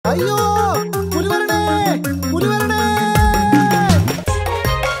അയ്യോ പുലി വരണേ, പുലി വരണേ.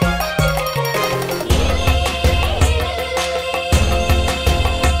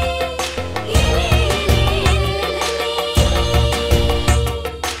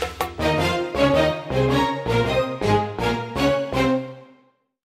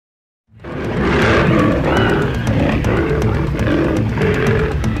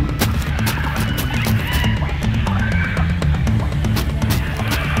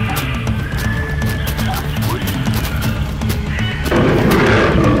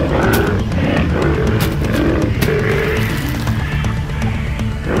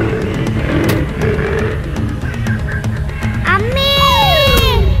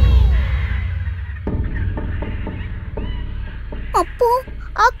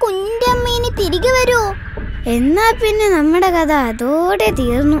 എന്നാ പിന്നെ നമ്മുടെ കഥ അതോടെ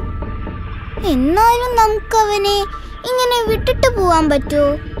തീർന്നു. എന്നാലും നമുക്കവനെ ഇങ്ങനെ വിട്ടിട്ട് പോവാൻ പറ്റുമോ?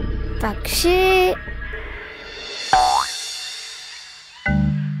 പക്ഷേ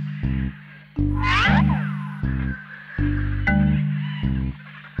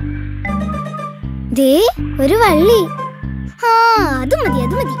ദേ ഒരു വള്ളി. ആ അത് മതി,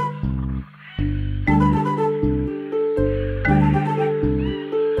 അത് മതി.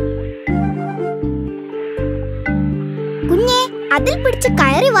 അതിൽ പിടിച്ച്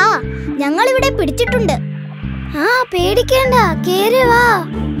കയറി വാ, ഞങ്ങളിവിടെ പിടിച്ചിട്ടുണ്ട്. ആ പേടിക്കേണ്ട, കേറി വാ.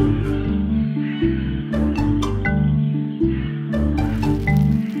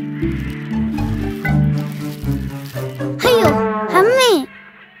 അയ്യോ അമ്മേ.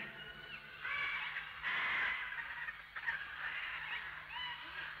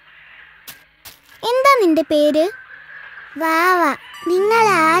 എന്താ നിന്റെ പേര്? വാവ. നിങ്ങൾ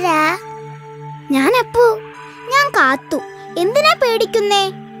ആരാ? ഞാൻ അപ്പു. ഞാൻ കാത്തു. എന്തിനാ പേടിക്കുന്നേ?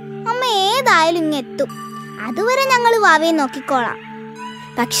 അമ്മ ഏതായാലും ഇങ്ങെത്തും. അതുവരെ ഞങ്ങൾ വാവയെ നോക്കിക്കോളാം.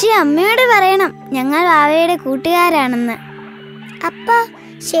 പക്ഷെ അമ്മയോട് പറയണം ഞങ്ങൾ വാവയുടെ കൂട്ടുകാരാണെന്ന്. അപ്പ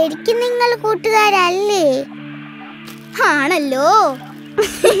ശരിക്കും നിങ്ങൾ കൂട്ടുകാരല്ലേ? ആണല്ലോ.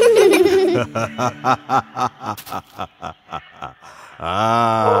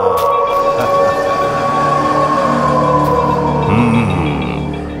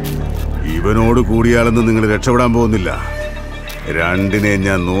 ഇവനോട് കൂടിയാലൊന്നും നിങ്ങൾ രക്ഷപ്പെടാൻ പോകുന്നില്ല. രണ്ടിനെ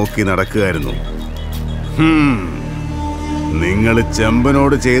ഞാൻ നോക്കി നടക്കുകയായിരുന്നു. നിങ്ങൾ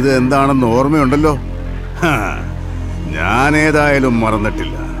ചെമ്പനോട് ചെയ്തത് എന്താണെന്ന് ഓർമ്മയുണ്ടല്ലോ. ഞാൻ ഏതായാലും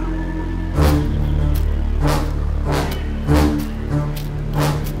മറന്നിട്ടില്ല.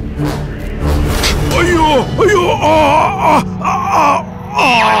 അയ്യോ അയ്യോ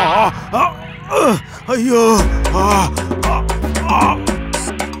അയ്യോ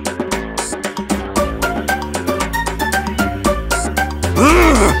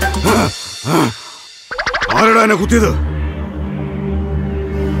ആരടാ എന്നെ കുത്തിയത്?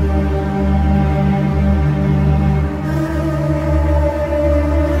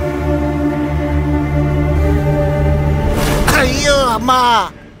 അയ്യോ അമ്മ.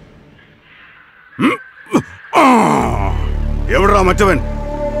 എവിടാ മറ്റവൻ?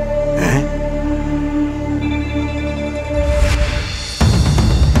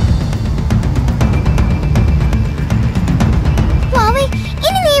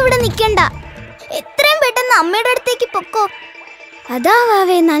 ഇനി നീ ഇവിടെ നിൽക്കണ്ട. എത്രയും പെട്ടെന്ന് അമ്മയുടെ അടുത്തേക്ക് പൊക്കോ. അതാ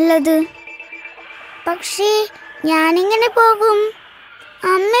വാവേ നല്ലത്. പക്ഷേ ഞാനിങ്ങനെ പോകും.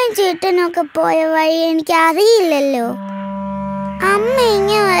 അമ്മയും ചേട്ടനൊക്കെ പോയ വഴി എനിക്ക് അറിയില്ലല്ലോ. അമ്മ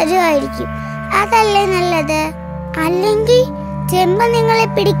ഇങ്ങനെ വരുമായിരിക്കും, അതല്ലേ നല്ലത്. അല്ലെങ്കിൽ ചെമ്പ നിങ്ങളെ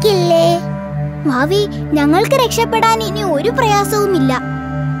പിടിക്കില്ലേ? ഭാവി ഞങ്ങൾക്ക് രക്ഷപ്പെടാൻ ഇനി ഒരു പ്രയാസവുമില്ല.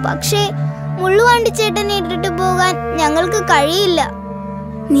 പക്ഷേ മുള്ളുവാണ്ടി ചേട്ടനെ ഇട്ടിട്ട് പോകാൻ ഞങ്ങൾക്ക് കഴിയില്ല.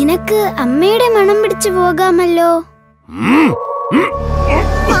 നിനക്ക് അമ്മയുടെ മണം പിടിച്ചു പോകാമല്ലോ.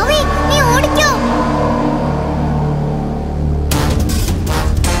 ഭാവി നീ ഓടിക്കോ.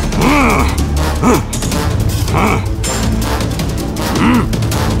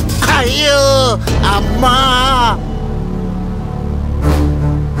 അയ്യോ അമ്മ.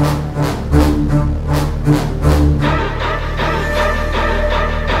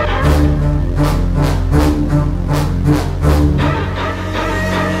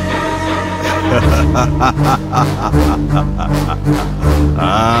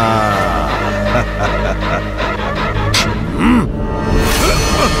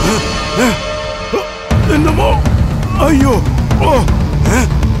 അയ്യോ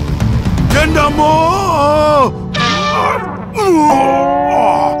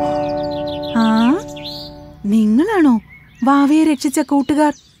നിങ്ങളാണോ വാവയെ രക്ഷിച്ച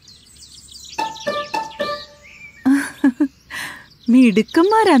കൂട്ടുകാർ?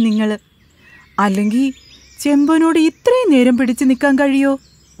 മിടുക്കന്മാരാ നിങ്ങള്. അല്ലെങ്കിൽ ചെമ്പനോട് ഇത്രയും നേരം പിടിച്ചു നിൽക്കാൻ കഴിയോ?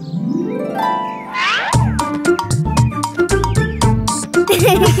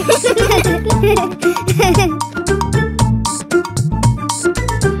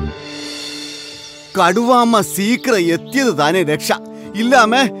 கடுவாம சீக்கிரம் எத்தியது தானே ரக்ஷா.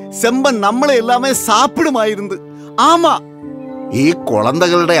 இல்லாம செம்பன் நம்மளை எல்லாமே சாப்பிடுமாயிருந்து. ஆமா, ഈ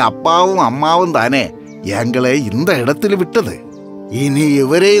കുളന്തകളുടെ അപ്പാവും അമ്മാവും താനേ ഞങ്ങളെ இந்த இடത്തിൽ വിട്ടത്. ഇനി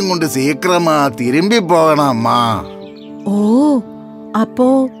ഇവരെയും കൊണ്ട് സീക്രമാ തിരുമ്പി പോകണം അമ്മാ. ഓ, അപ്പോ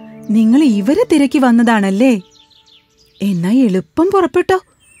നിങ്ങൾ ഇവരെ തിരക്കി വന്നതാണല്ലേ? എന്നാ എളുപ്പം പുറപ്പെട്ടോ.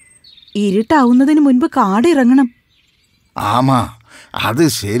 ഇരുട്ടാവുന്നതിന് മുൻപ് കാടിറങ്ങണം. ആമാ, അത്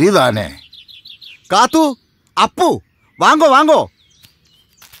ശരിതാനേ. കാത്തു, അപ്പു, വാങ്ങോ വാങ്ങോ.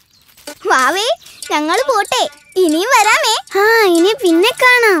 വാവേ, ഞങ്ങള് പോട്ടെ. ഇനിയും വരാമേ. ഇനി പിന്നെ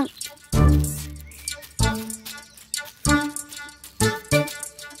കാണാം.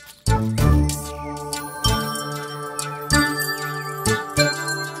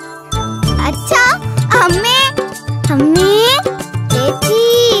 അച്ഛാ, അമ്മേ, അമ്മേ, ചേച്ചി,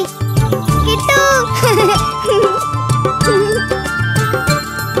 കിട്ടൂ.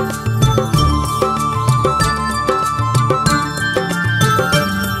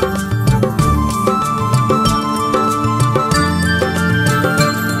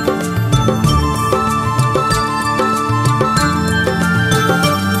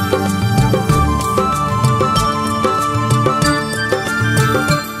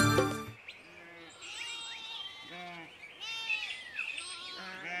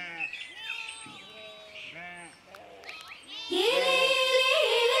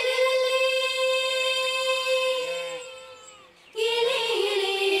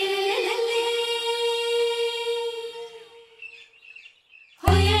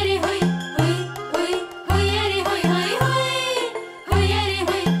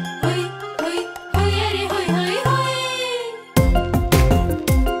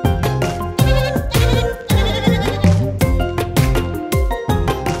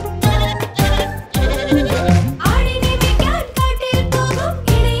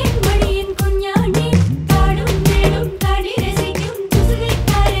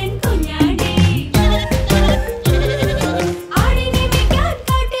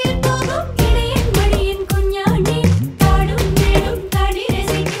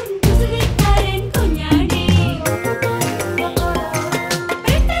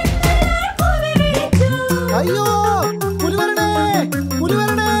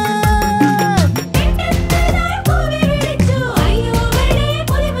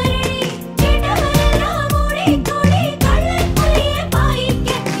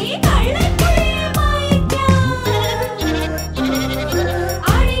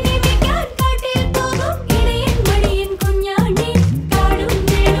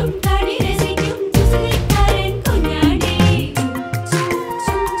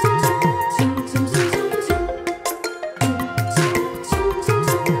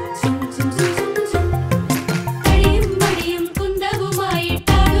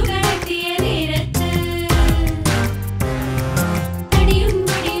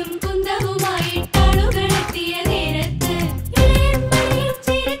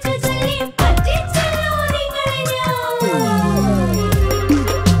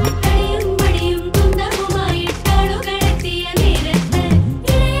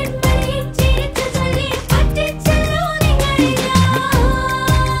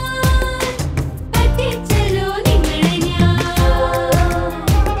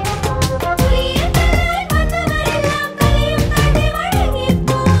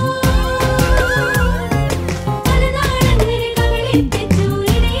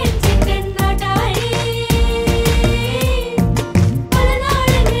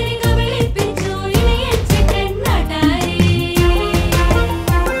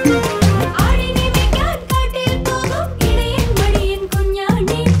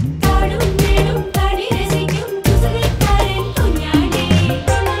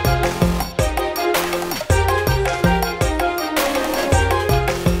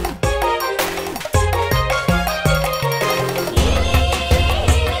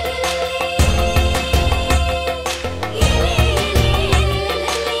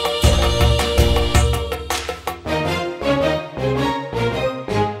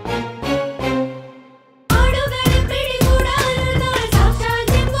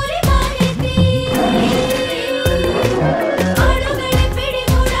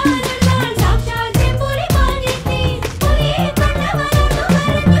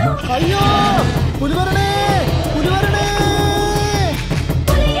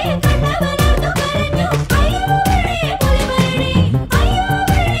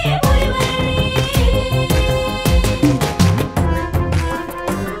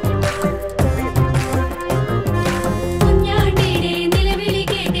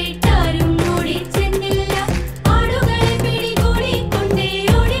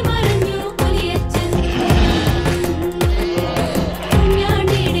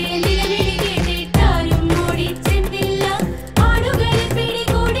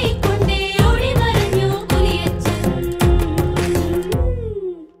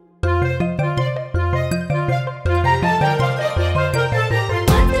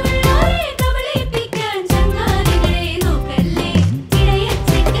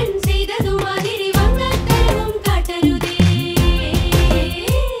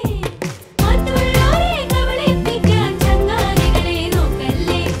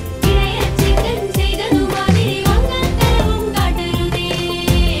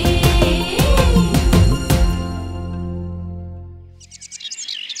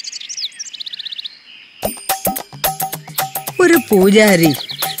 പൂജാരി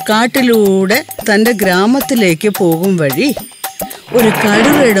കാട്ടിലൂടെ തൻ്റെ ഗ്രാമത്തിലേക്ക് പോകും വഴി ഒരു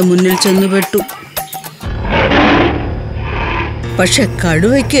കടുവയുടെ മുന്നിൽ ചെന്നുപെട്ടു. പക്ഷെ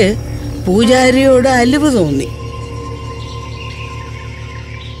കടുവയ്ക്ക് പൂജാരിയോട് അലിവ് തോന്നി.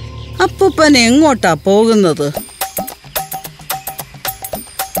 അപ്പൂപ്പൻ എങ്ങോട്ടാ പോകുന്നത്?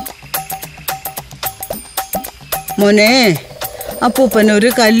 മോനെ, അപ്പൂപ്പൻ ഒരു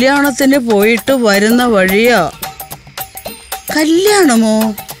കല്യാണത്തിന് പോയിട്ട് വരുന്ന വഴിയാ. കല്യാണമോ?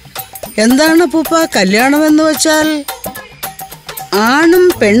 എന്താണ് അപ്പൂപ്പ കല്യാണമെന്ന് വെച്ചാൽ? ആണും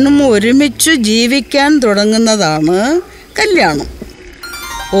പെണ്ണും ഒരുമിച്ച് ജീവിക്കാൻ തുടങ്ങുന്നതാണ് കല്യാണം.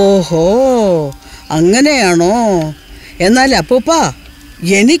 ഓഹോ, അങ്ങനെയാണോ? എന്നാൽ അപ്പൂപ്പ,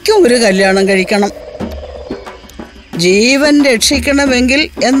 എനിക്കും ഒരു കല്യാണം കഴിക്കണം. ജീവൻ രക്ഷിക്കണമെങ്കിൽ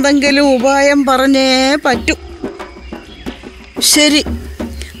എന്തെങ്കിലും ഉപായം പറഞ്ഞേ പറ്റൂ. ശരി,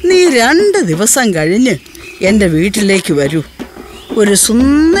 നീ 2 ദിവസം കഴിഞ്ഞ് എൻ്റെ വീട്ടിലേക്ക് വരൂ. ഒരു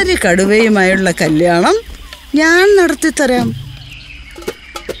സുന്ദരി കടുവയുമായുള്ള കല്യാണം ഞാൻ നടത്തിത്തരാം.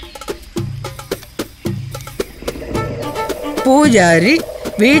 പൂജാരി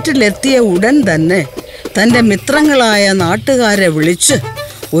വീട്ടിലെത്തിയ ഉടൻ തന്നെ തൻ്റെ മിത്രങ്ങളായ നാട്ടുകാരെ വിളിച്ച്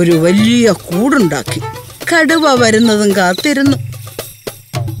ഒരു വലിയ കൂടുണ്ടാക്കി കടുവ വരുന്നതും കാത്തിരുന്നു.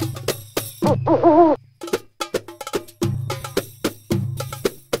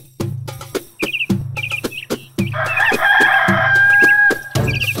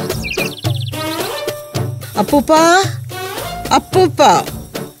 അപ്പൂപ്പ, അപ്പൂപ്പ,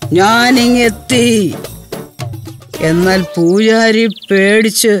 ഞാനിങ്ങെത്തി. എന്നാൽ പൂജാരി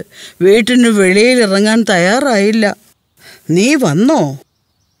പേടിച്ച് വീട്ടിന് വെളിയിലിറങ്ങാൻ തയ്യാറായില്ല. നീ വന്നോ?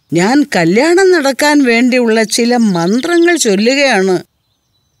 ഞാൻ കല്യാണം നടക്കാൻ വേണ്ടിയുള്ള ചില മന്ത്രങ്ങൾ ചൊല്ലുകയാണ്.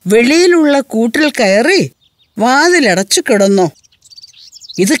 വെളിയിലുള്ള കൂട്ടിൽ കയറി വാതിലടച്ചു കിടന്നോ.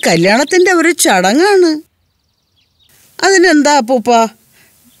 ഇത് കല്യാണത്തിൻ്റെ ഒരു ചടങ്ങാണ്. അതിനെന്താ അപ്പൂപ്പ,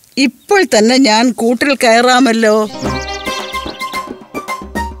 ഇപ്പോൾ തന്നെ ഞാൻ കൂട്ടിൽ കയറാമല്ലോ.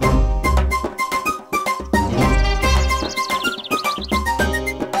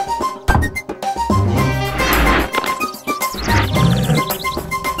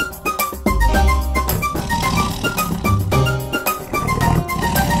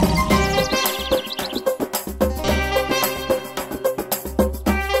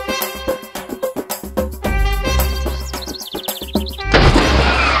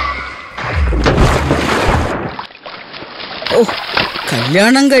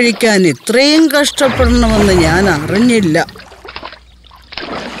 കല്യാണം കഴിക്കാൻ ഇത്രയും കഷ്ടപ്പെടണമെന്ന് ഞാൻ അറിഞ്ഞില്ല.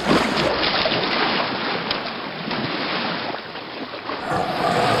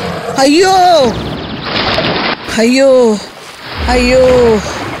 അയ്യോ അയ്യോ അയ്യോ,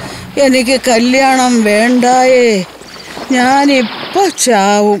 എനിക്ക് കല്യാണം വേണ്ടായേ. ഞാനിപ്പോൾ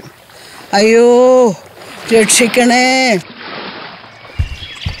ചാവും. അയ്യോ, രക്ഷിക്കണേ.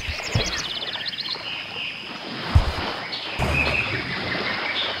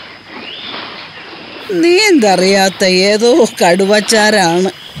 നീന്തറിയാത്ത ഏതോ കടുവച്ചാരാണ്.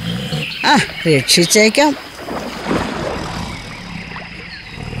 രക്ഷിച്ചേക്കാം.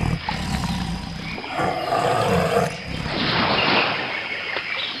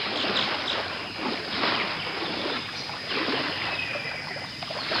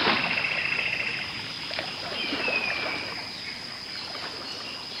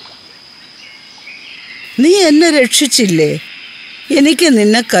 നീ എന്നെ രക്ഷിച്ചില്ലേ? എനിക്ക്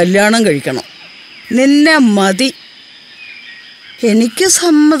നിന്നെ കല്യാണം കഴിക്കണം. നിന്നെ മതി. എനിക്ക്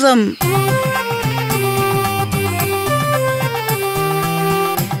സമ്മതം.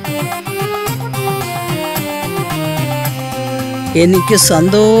 എനിക്ക്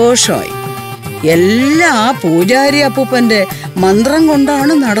സന്തോഷമായി. എല്ലാം ആ പൂജാരി അപ്പൂപ്പൻ്റെ മന്ത്രം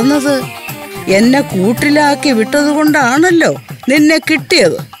കൊണ്ടാണ് നടന്നത്. എന്നെ കൂട്ടിലാക്കി വിട്ടതുകൊണ്ടാണല്ലോ നിന്നെ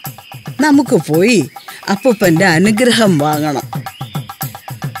കിട്ടിയത്. നമുക്ക് പോയി അപ്പൂപ്പൻ്റെ അനുഗ്രഹം വാങ്ങണം.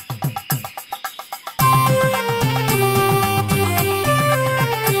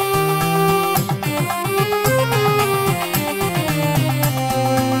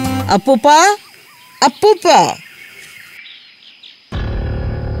 അപ്പൂപ്പ, അപ്പൂപ്പ,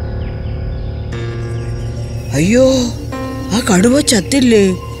 അയ്യോ, ആ കടുവ ചത്തില്ലേ?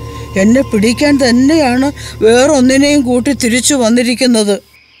 എന്നെ പിടിക്കാൻ തന്നെയാണ് വേറൊന്നിനെയും കൂട്ടി തിരിച്ചു വന്നിരിക്കുന്നത്.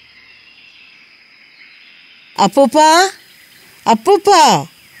 അപ്പൂപ്പ, അപ്പൂപ്പ,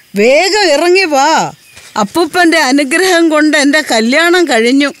 വേഗം ഇറങ്ങി വാ. അപ്പൂപ്പൻ്റെ അനുഗ്രഹം കൊണ്ട് എൻ്റെ കല്യാണം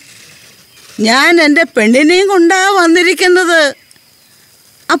കഴിഞ്ഞു. ഞാൻ എൻ്റെ പെണ്ണിനെയും കൊണ്ടാ വന്നിരിക്കുന്നത്.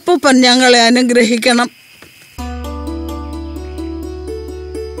 അപ്പൂപ്പൻ ഞങ്ങളെ അനുഗ്രഹിക്കണം.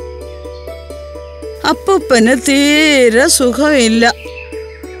 അപ്പൂപ്പന് തീരെ സുഖമില്ല.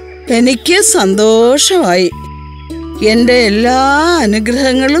 എനിക്ക് സന്തോഷമായി. എൻ്റെ എല്ലാ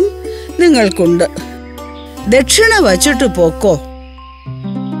അനുഗ്രഹങ്ങളും നിങ്ങൾക്കുണ്ട്. ദക്ഷിണ വച്ചിട്ട് പോക്കോ.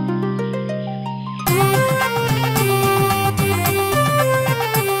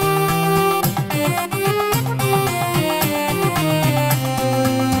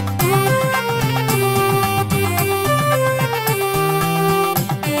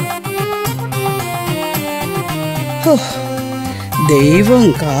 ദൈവം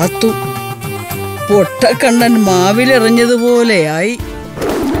കാത്തു. പൊട്ടക്കണ്ണൻ മാവിലെറിഞ്ഞതുപോലെയായി.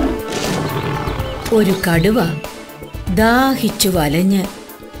 ഒരു കടുവ ദാഹിച്ചു വലഞ്ഞ്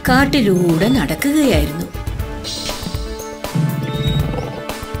കാട്ടിലൂടെ നടക്കുകയായിരുന്നു.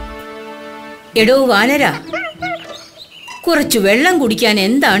 എടോ വാനര, കുറച്ചു വെള്ളം കുടിക്കാൻ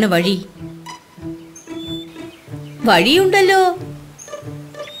എന്താണ് വഴി? വഴിയുണ്ടല്ലോ.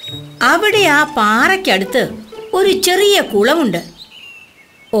 അവിടെ ആ പാറയ്ക്കടുത്ത് ഒരു ചെറിയ കുളമുണ്ട്.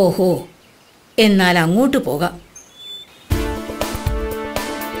 ഓഹോ, എന്നാൽ അങ്ങോട്ട് പോകാം.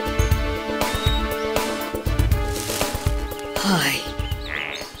 ഹായ്,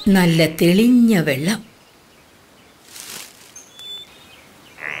 നല്ല തെളിഞ്ഞ വെള്ളം.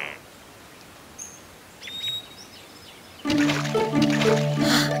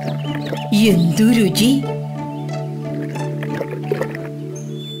 എന്തു രുചി!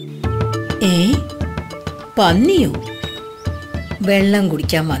 പന്നിയോ? വെള്ളം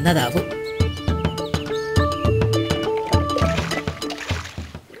കുടിക്കാൻ വന്നതാവും.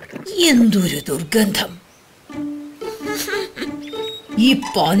 എന്തൊരു ദുർഗന്ധം! ഈ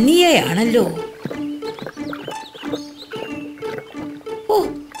പന്നിയെയാണല്ലോ. ഓ,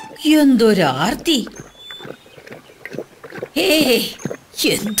 എന്തൊരാർത്തി!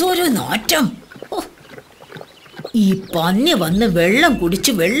 എന്തൊരു നാറ്റം! ഈ പന്നി വന്ന് വെള്ളം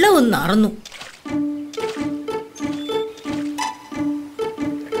കുടിച്ച് വെള്ളവും നിറഞ്ഞു.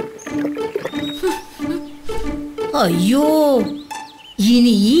 അയ്യോ,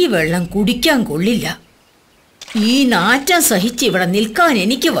 ഇനി ഈ വെള്ളം കുടിക്കാൻ കൊള്ളില്ല. ഈ നാറ്റം സഹിച്ച് ഇവിടെ നിൽക്കാൻ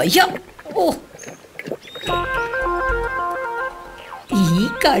എനിക്ക് വയ്യ. ഓ, ഈ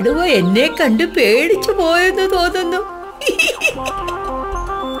കടുവ എന്നെ കണ്ട് പേടിച്ചു പോയെന്ന് തോന്നുന്നു.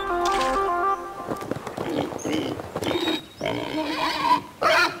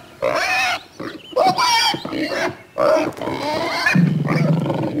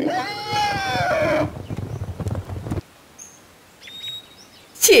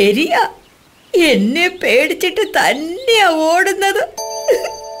 ശരിയാ, എന്നെ പേടിച്ചിട്ട് തന്നെയാ ഓടുന്നത്.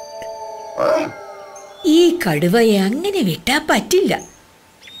 ഈ കടുവയെ അങ്ങനെ വിട്ടാ പറ്റില്ല.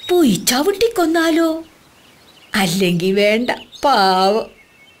 പോയി ചവിട്ടിക്കൊന്നാലോ? അല്ലെങ്കിൽ വേണ്ട, പാവം.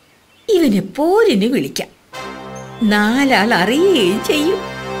 ഇവനെ പോരിന് വിളിക്കാം. 4 ആൾ അറിയുകയും ചെയ്യും.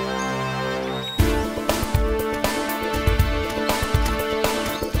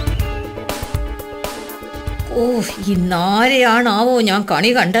 ഓ, ഇന്നാരെയാണാവോ ഞാൻ കണി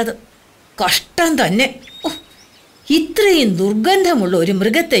കണ്ടത്. കഷ്ടം തന്നെ. ഇത്രയും ദുർഗന്ധമുള്ള ഒരു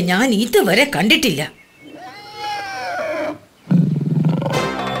മൃഗത്തെ ഞാൻ ഇതുവരെ കണ്ടിട്ടില്ല.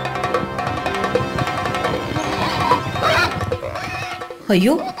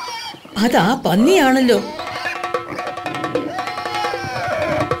 അയ്യോ, അതാ പന്നിയാണല്ലോ.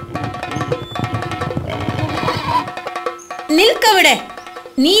 നിൽക്കവിടെ.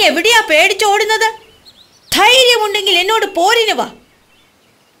 നീ എവിടെയാ പേടിച്ചോടുന്നത്? ധൈര്യമുണ്ടെങ്കിൽ എന്നോട് പോരിന് വാ.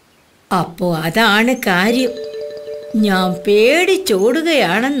 അപ്പോ അതാണ് കാര്യം. ഞാൻ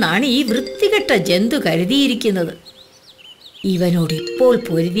പേടിച്ചോടുകയാണെന്നാണ് ഈ വൃത്തികെട്ട ജന്തു കരുതിയിരിക്കുന്നത്. ഇവനോട് ഇപ്പോൾ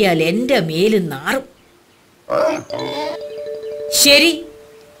പൊരുതിയാൽ എൻ്റെ മേല് നാറും. ശരി,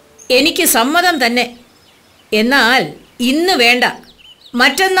 എനിക്ക് സമ്മതം തന്നെ. എന്നാൽ ഇന്ന് വേണ്ട,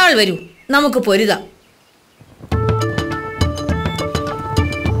 മറ്റന്നാൾ വരൂ, നമുക്ക് പൊരുതാം.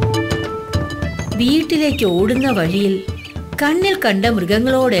 വീട്ടിലേക്ക് ഓടുന്ന വഴിയിൽ കണ്ണിൽ കണ്ട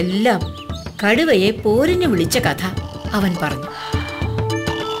മൃഗങ്ങളോടെല്ലാം കടുവയെ പോരിന് വിളിച്ച കഥ അവൻ പറഞ്ഞു.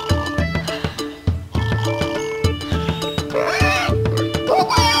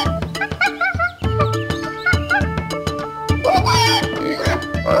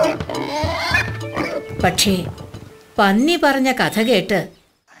 പക്ഷേ പന്നി പറഞ്ഞ കഥ കേട്ട്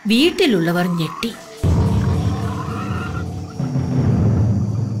വീട്ടിലുള്ളവർ ഞെട്ടി.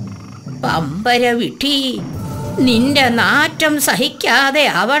 പമ്പര വിട്ടി, നിന്റെ നാറ്റം സഹിക്കാതെ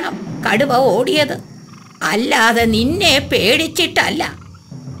ആവണം കടുവ ഓടിയത്, അല്ലാതെ നിന്നെ പേടിച്ചിട്ടല്ല.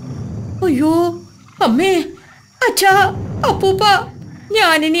 അയ്യോ അമ്മേ, അച്ഛാ, അപ്പൂപ്പ,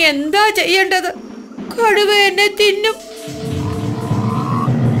 ഞാനിനി എന്താ ചെയ്യേണ്ടത്? കടുവ എന്നെ തിന്നും.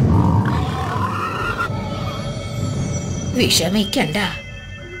 വിഷമിക്കണ്ട,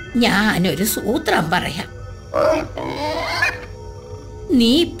 ഞാനൊരു സൂത്രം പറയാം.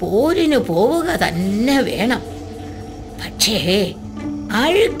 നീ പോരിന് പോവുക തന്നെ വേണം. പക്ഷേ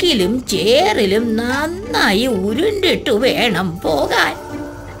അഴുക്കിലും ചേറിലും നന്നായി ഉരുണ്ടിട്ടു വേണം പോകാൻ.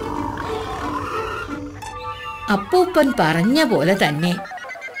 അപ്പൂപ്പൻ പറഞ്ഞ പോലെ തന്നെ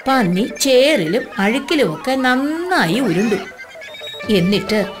പന്നി ചേറിലും അഴുക്കിലുമൊക്കെ നന്നായി ഉരുണ്ടു.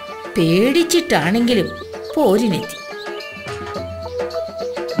 എന്നിട്ട് പേടിച്ചിട്ടാണെങ്കിലും പോരിനെത്തി.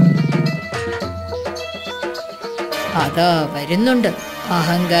 അതാ വരുന്നുണ്ട്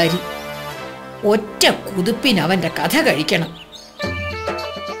അഹങ്കാരി. ഒറ്റ കുതിപ്പിനവന്റെ കഥ കഴിക്കണം.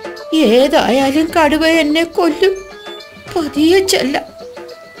 ഏതായാലും കടുവ എന്നെ കൊല്ലും. പതിയെ ചെല്ല,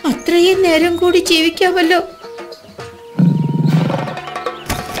 അത്രയും നേരം കൂടി ജീവിക്കാമല്ലോ.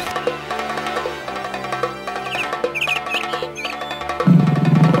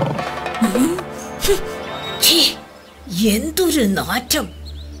 എന്തൊരു നാറ്റം!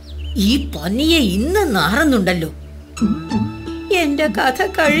 ഈ പന്നിയെ ഇന്ന് നാറുന്നുണ്ടല്ലോ. എന്റെ കഥ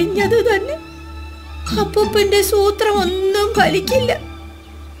കഴിഞ്ഞത് തന്നെ. അപ്പൂപ്പന്റെ സൂത്രം ഒന്നും ഫലിക്കില്ല.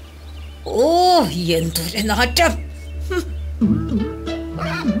 ഓ, എന്തൊരു നാറ്റം!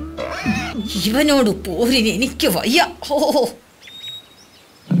 ഇവനോട് പോരിന് എനിക്ക് വയ്യ. ഓ,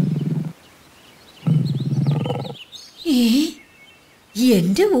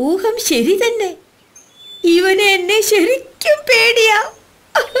 എന്റെ ഊഹം ശരി തന്നെ. ഇവനെ എന്നെ ശരിക്കും പേടിയാ.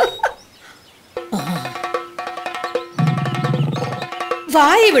 വാ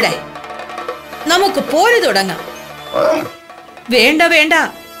ഇവിടെ, നമുക്ക് പോര് തുടങ്ങാം. വേണ്ട വേണ്ട,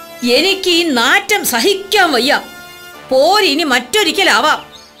 എനിക്ക് ഈ നാറ്റം സഹിക്കാൻ വയ്യ. പോരിനി മറ്റൊരിക്കലാവാം.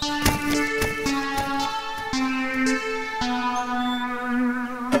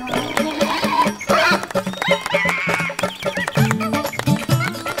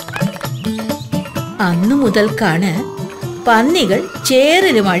 അന്നു മുതൽക്കാണ് പന്നികൾ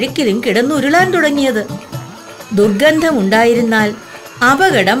ചേറിലും അഴുക്കിലും കിടന്നുരുളാൻ തുടങ്ങിയത്. ദുർഗന്ധമുണ്ടായിരുന്നാൽ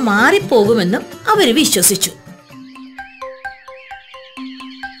അപകടം മാറിപ്പോകുമെന്നും അവർ വിശ്വസിച്ചു.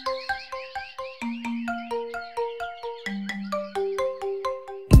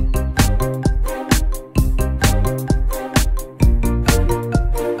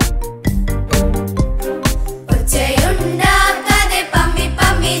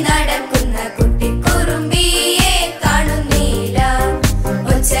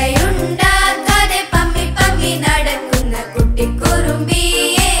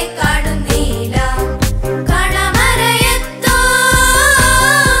 കുറുമ്പിയെ കാണുന്നീല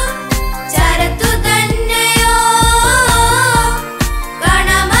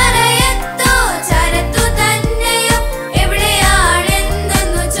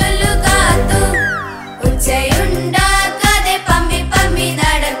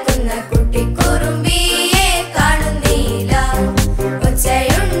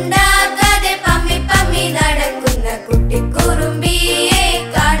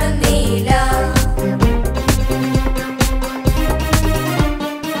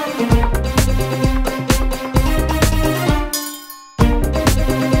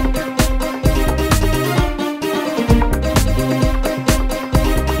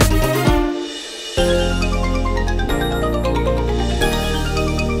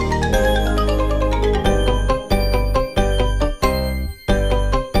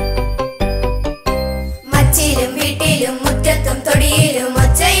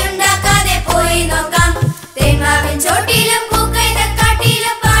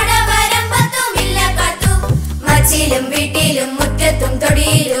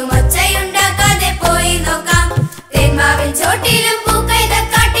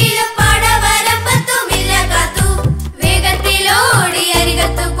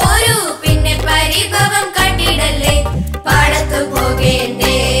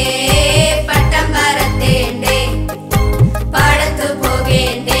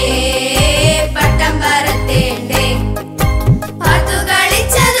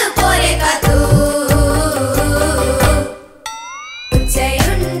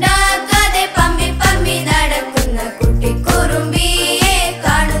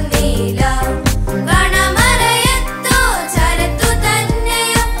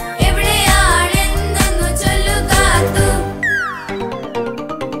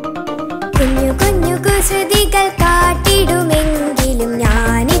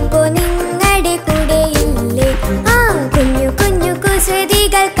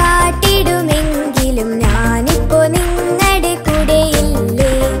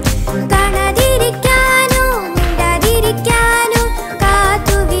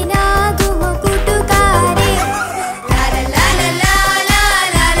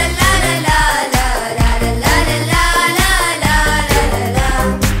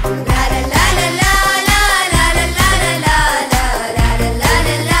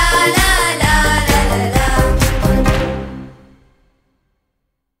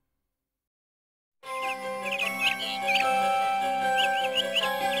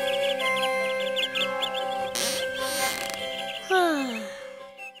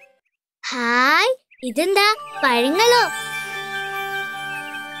ഇതെന്താ, പഴങ്ങളോ?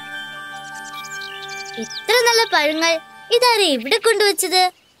 എത്ര നല്ല പഴങ്ങൾ! ഇതാരെ എവിടെ കൊണ്ടുവച്ചത്?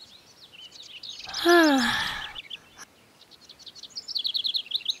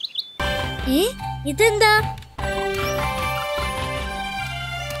 ഇതെന്താ?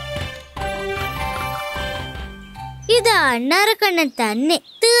 ഇത് അണ്ണാറക്കണ്ണൻ തന്നെ,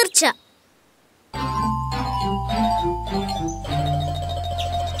 തീർച്ച.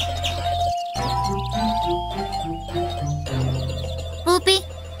 പൂപ്പി,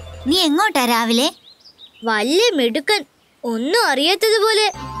 നീ എങ്ങോട്ടാ രാവിലെ? വലിയ മിടുക്കൻ, ഒന്നും അറിയാത്തതുപോലെ.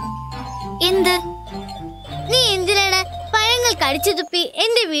 എന്ത്? നീ എന്തിനാണ് പഴങ്ങൾ കടിച്ചു തുപ്പി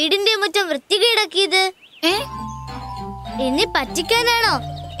എന്റെ വീടിന്റെ മുറ്റം വൃത്തികേടാക്കിയത്? എന്നെ പറ്റിക്കാനാണോ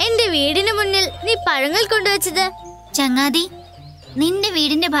എന്റെ വീടിന് മുന്നിൽ നീ പഴങ്ങൾ കൊണ്ടുവച്ചത്? ചങ്ങാതി, നിന്റെ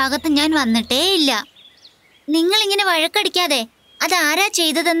വീടിന്റെ ഭാഗത്ത് ഞാൻ വന്നിട്ടേ ഇല്ല. നിങ്ങൾ ഇങ്ങനെ വഴക്കടിക്കാതെ അതാരാ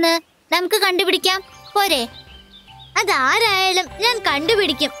ചെയ്തതെന്ന് നമുക്ക് കണ്ടുപിടിക്കാം, പോരെ? അതാരായാലും ഞാൻ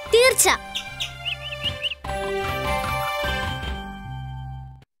കണ്ടുപിടിക്കും, തീർച്ച.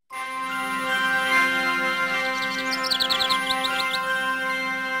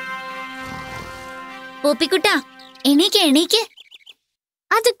 പൂപ്പിക്കുട്ടാ, എണീക്ക് എണീക്ക്.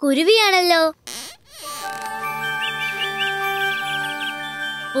 അത് കുരുവിയാണല്ലോ.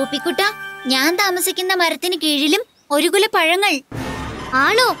 പൂപ്പിക്കുട്ടാ, ഞാൻ താമസിക്കുന്ന മരത്തിന് കീഴിലും ഒരു കുല പഴങ്ങൾ.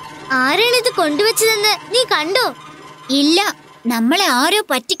 ആണോ? ആരാണിത് കൊണ്ടുവച്ചതെന്ന് നീ കണ്ടോ? ഇല്ല, നമ്മളെ ആരോ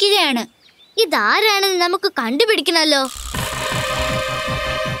പറ്റിക്കുകയാണ്. ഇതാരാണെന്ന് നമുക്ക് കണ്ടുപിടിക്കണല്ലോ.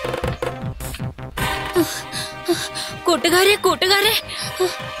 കൂട്ടുകാരെ, കൂട്ടുകാരെ,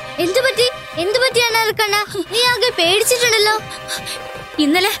 എന്തുപറ്റി? എന്തുപറ്റിയാണ് അറക്കണ്ണ? നീ ആകെ പേടിച്ചിട്ടുണ്ടല്ലോ.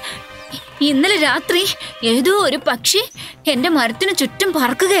 ഇന്നലെ രാത്രി ഏതോ ഒരു പക്ഷി എന്റെ മരത്തിന് ചുറ്റും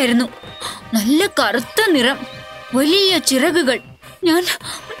പറക്കുകയായിരുന്നു. നല്ല കറുത്ത നിറം, വലിയ ചിറകുകൾ.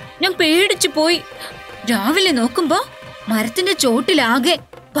 ഞാൻ പേടിച്ചു പോയി. രാവിലെ നോക്കുമ്പോ മരത്തിന്റെ ചോട്ടിലാകെ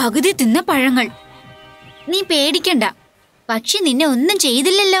പകുതി തിന്ന പഴങ്ങൾ. നീ പേടിക്കണ്ട, പക്ഷി നിന്നെ ഒന്നും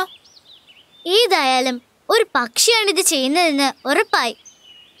ചെയ്തില്ലല്ലോ. ഏതായാലും ഒരു പക്ഷിയാണിത് ചെയ്യുന്നതെന്ന് ഉറപ്പായി.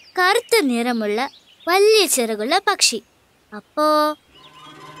 കറുത്ത നിറമുള്ള വലിയ ചിറകുള്ള പക്ഷി. അപ്പോ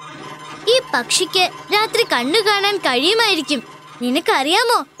ഈ പക്ഷിക്ക് രാത്രി കണ്ണു കാണാൻ കഴിയുമായിരിക്കും.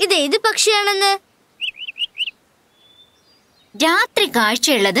 നിനക്കറിയാമോ ഇത് ഏത് പക്ഷിയാണെന്ന്? രാത്രി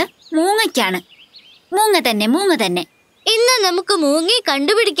കാഴ്ചയുള്ളത് മൂങ്ങയ്ക്കാണ്. മൂങ്ങ തന്നെ, മൂങ്ങ തന്നെ. ഇന്ന് നമുക്ക് മൂങ്ങയെ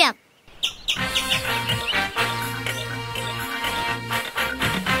കണ്ടുപിടിക്കാം.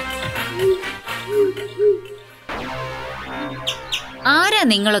 ആരാ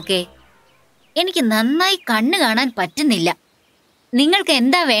നിങ്ങളൊക്കെ? എനിക്ക് നന്നായി കണ്ണു കാണാൻ പറ്റുന്നില്ല. നിങ്ങൾക്ക്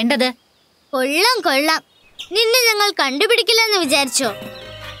എന്താ വേണ്ടത്? കൊള്ളാം കൊള്ളാം, നിന്നെ ഞങ്ങൾ കണ്ടുപിടിക്കില്ലെന്ന് വിചാരിച്ചോ?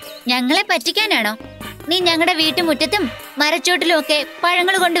 ഞങ്ങളെ പറ്റിക്കാനാണോ നീ ഞങ്ങളുടെ വീട്ടുമുറ്റത്തും മരച്ചോട്ടിലും ഒക്കെ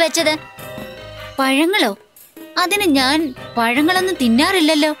പഴങ്ങൾ കൊണ്ടുവച്ചത്? പഴങ്ങളോ? അതിന് ഞാൻ പഴങ്ങളൊന്നും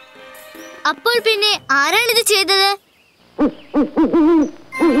തിന്നാറില്ലല്ലോ. അപ്പോൾ പിന്നെ ആരാണിത് ചെയ്തത്?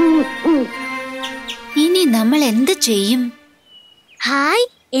 ഇനി നമ്മൾ എന്ത് ചെയ്യും? ഹായ്,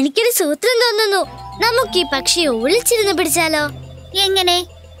 എനിക്കൊരു സൂത്രം തോന്നുന്നു. നമുക്ക് ഈ പക്ഷിയെ ഒളിച്ചിരുന്ന് പിടിച്ചാലോ? എങ്ങനെ?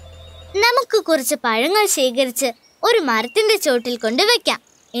 നമുക്ക് കുറച്ച് പഴങ്ങൾ ശേഖരിച്ച് ഒരു മരത്തിന്റെ ചോട്ടിൽ കൊണ്ടുവയ്ക്കാം.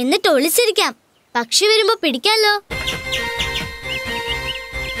 എന്നിട്ട് ഒളിച്ചിരിക്കാം. പക്ഷി വരുമ്പോ പിടിക്കാലോ.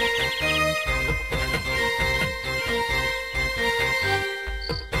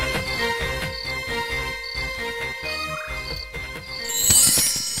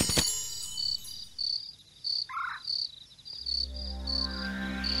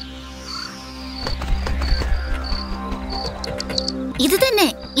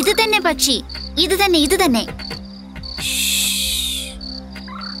 ഇത് തന്നെ പക്ഷി, ഇത് തന്നെ.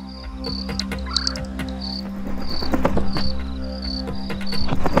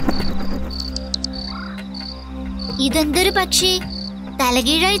 ഇതെന്തൊരു പക്ഷി?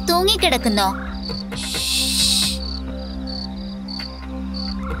 തലകീഴായി തൂങ്ങിക്കിടക്കുന്നോ?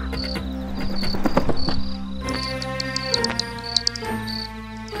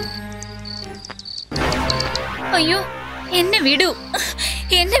 അയ്യോ, എന്നെ വിടൂ.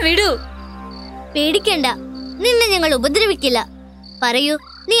 പേടിക്കണ്ട, നിന്നെ ഞങ്ങൾ ഉപദ്രവിക്കില്ല. പറയൂ,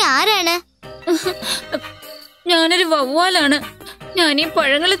 നീ ആരാണ്? ഞാനൊരു വവ്വാലാണ്. ഞാൻ ഈ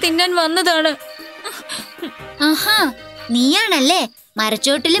പഴങ്ങൾ തിന്നാൻ വന്നതാണ്. ആഹാ, നീയാണല്ലേ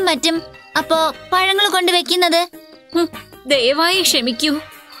മരച്ചോട്ടിലും മറ്റും അപ്പോ പഴങ്ങൾ കൊണ്ടുവെക്കുന്നത്? ദയവായി ക്ഷമിക്കൂ,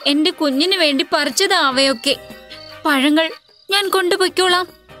 എന്റെ കുഞ്ഞിന് വേണ്ടി പറിച്ചതാവയൊക്കെ. പഴങ്ങൾ ഞാൻ കൊണ്ടുപോയിക്കോളാം.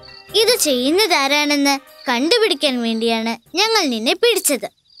 ഇത് ചെയ്യുന്നതാരാണെന്ന് കണ്ടുപിടിക്കാൻ വേണ്ടിയാണ് ഞങ്ങൾ നിന്നെ പിടിച്ചത്.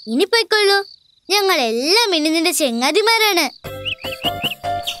 ഇനി പോയിക്കൊള്ളൂ, ഞങ്ങൾ എല്ലാം ഇനി നിന്റെ ചെങ്ങാതിമാരാണ്.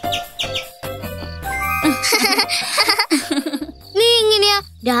 നീ എങ്ങനെയാ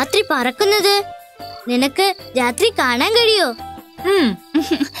രാത്രി പറക്കുന്നത്? നിനക്ക് രാത്രി കാണാൻ കഴിയോ?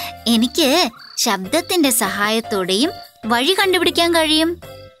 എനിക്ക് ശബ്ദത്തിന്റെ സഹായത്തോടെയും വഴി കണ്ടുപിടിക്കാൻ കഴിയും.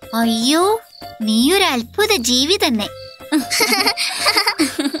 അയ്യോ, നീയൊരു അത്ഭുത ജീവി തന്നെ.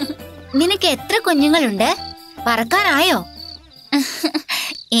 നിനക്ക് എത്ര കുഞ്ഞുങ്ങളുണ്ട്? പറക്കാനായോ?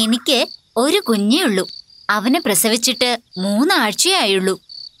 എനിക്ക് ഒരു കുഞ്ഞേ ഉള്ളൂ. അവനെ പ്രസവിച്ചിട്ട് 3 ആഴ്ചയായുള്ളൂ.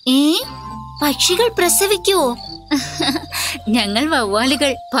 പക്ഷികൾ പ്രസവിക്കുവോ? ഞങ്ങൾ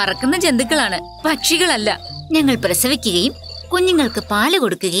വവ്വാലുകൾ പറക്കുന്ന ജന്തുക്കളാണ്, പക്ഷികളല്ല. ഞങ്ങൾ പ്രസവിക്കുകയും കുഞ്ഞുങ്ങൾക്ക് പാല്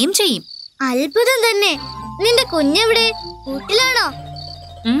കൊടുക്കുകയും ചെയ്യും. അത്ഭുതം തന്നെ. നിന്റെ കുഞ്ഞെവിടെ? കൂട്ടിലാണോ?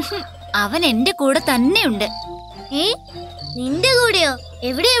 അവൻ എന്റെ കൂടെ തന്നെയുണ്ട്. നിന്റെ കൂടെയോ?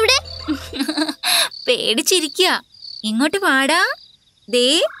 എവിടെ എവിടെ? പേടിച്ചിരിക്കുക. ഇങ്ങോട്ട് പാടാ. ദേ,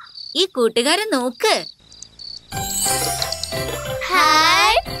 ഈ കൂട്ടുകാരെ നോക്ക്.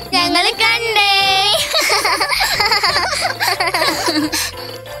 ഹായ്, ഞങ്ങളെ കണ്ടേ.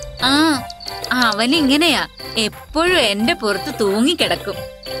 അവനിങ്ങനെയാ, എപ്പോഴും എന്റെ പുറത്ത് തൂങ്ങിക്കിടക്കും.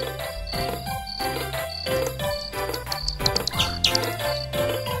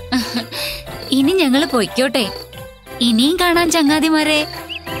 ഇനി ഞങ്ങള് പൊയ്ക്കോട്ടെ. ഇനിയും കാണാൻ ചങ്ങാതിമാരെ.